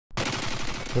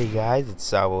Hey guys, it's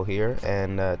Salvo here,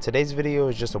 and today's video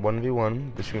is just a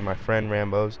 1v1 between my friend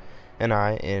Rambos and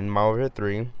I in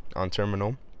MW3 on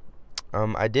Terminal.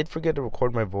 I did forget to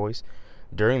record my voice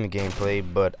during the gameplay,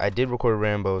 but I did record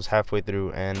Rambos halfway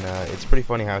through, and it's pretty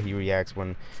funny how he reacts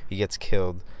when he gets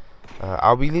killed.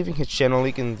 I'll be leaving his channel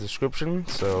link in the description,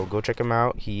 so go check him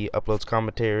out. He uploads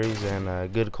commentaries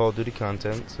and good Call of Duty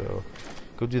content, so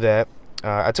go do that.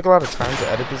 I took a lot of time to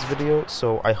edit this video,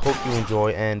 so I hope you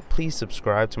enjoy, and please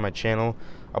subscribe to my channel.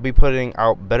 I'll be putting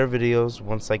out better videos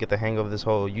once I get the hang of this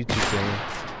whole YouTube thing.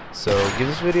 So give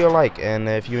this video a like, and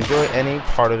if you enjoy any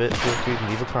part of it, feel free to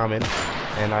leave a comment,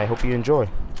 and I hope you enjoy.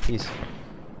 Peace.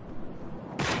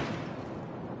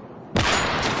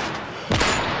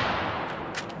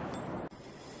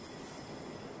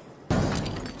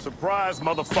 Surprise,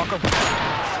 motherfucker!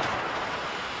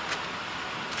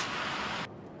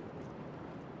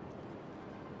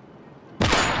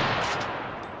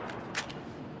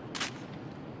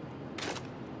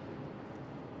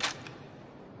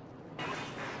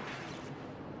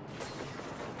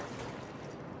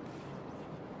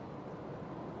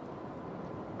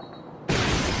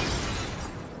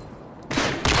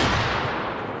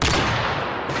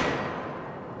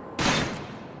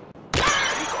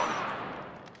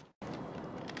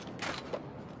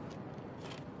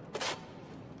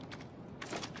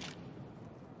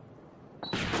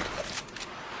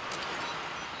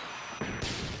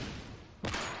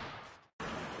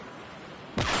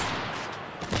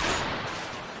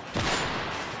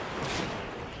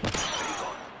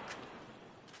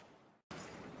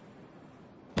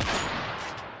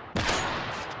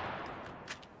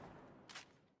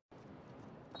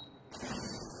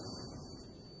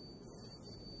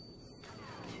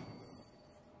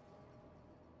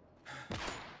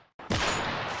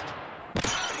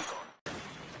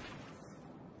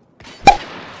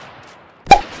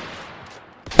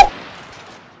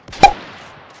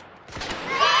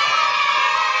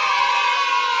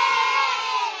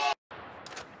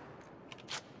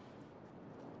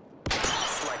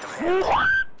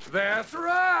 That's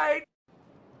right!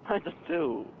 I just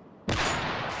do.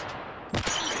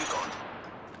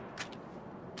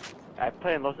 I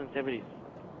play in low sensitivities.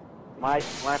 When I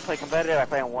play competitive, I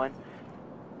play on 1.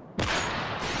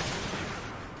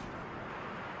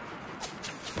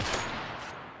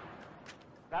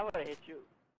 That would have hit you.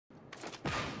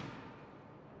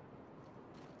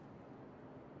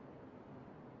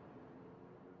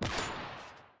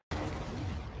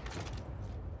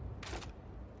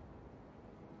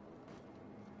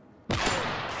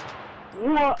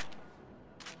 What?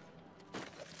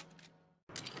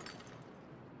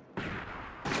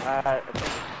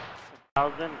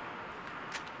 1,000.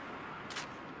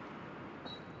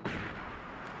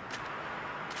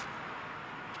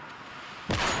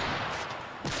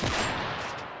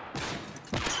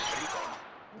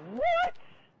 What?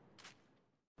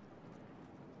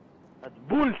 That's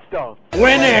bull stuff.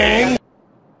 Winning!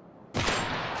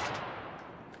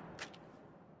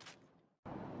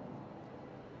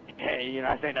 Hey, you're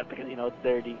not saying that because you know it's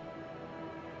dirty.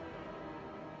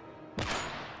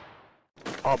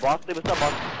 Oh, boss, what's up,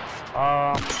 boss?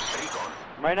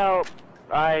 Right now,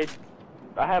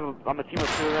 I'm a team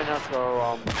of 2 right now,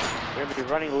 so we're gonna be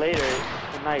running later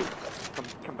tonight some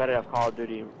competitive Call of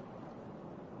Duty.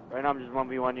 Right now, I'm just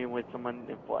 1v1ing with someone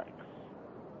in Flex.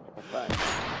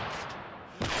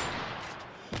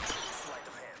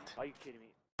 Are you kidding me?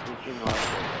 You're kidding me.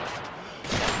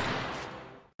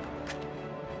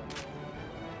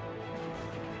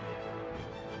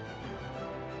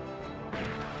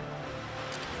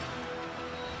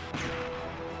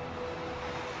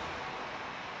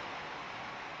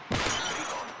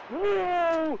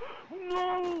 No!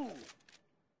 No!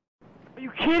 Are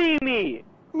you kidding me?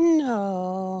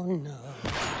 No, no.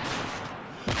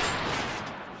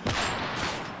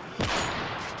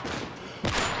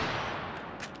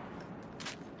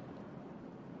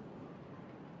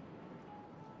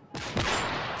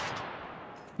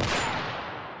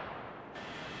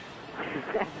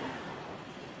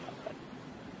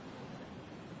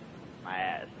 My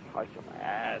ass. Fuck my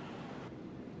ass.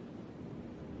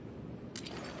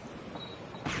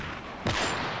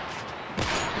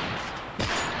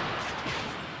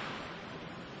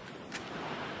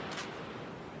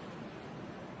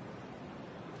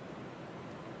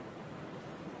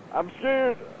 I'm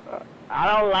scared.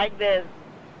 I don't like this.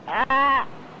 Ah!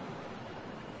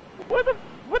 What the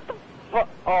fuck?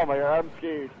 Oh my god, I'm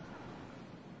scared.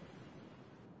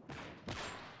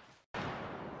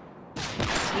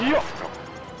 Yo!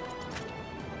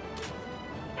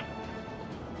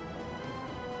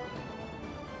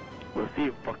 We'll see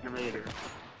you fucking later.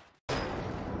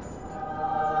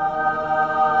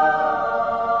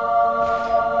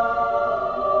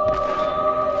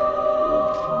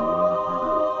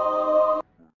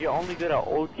 only good at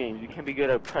old games. You can't be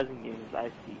good at present games. I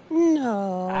see.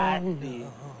 No, I see.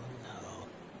 no.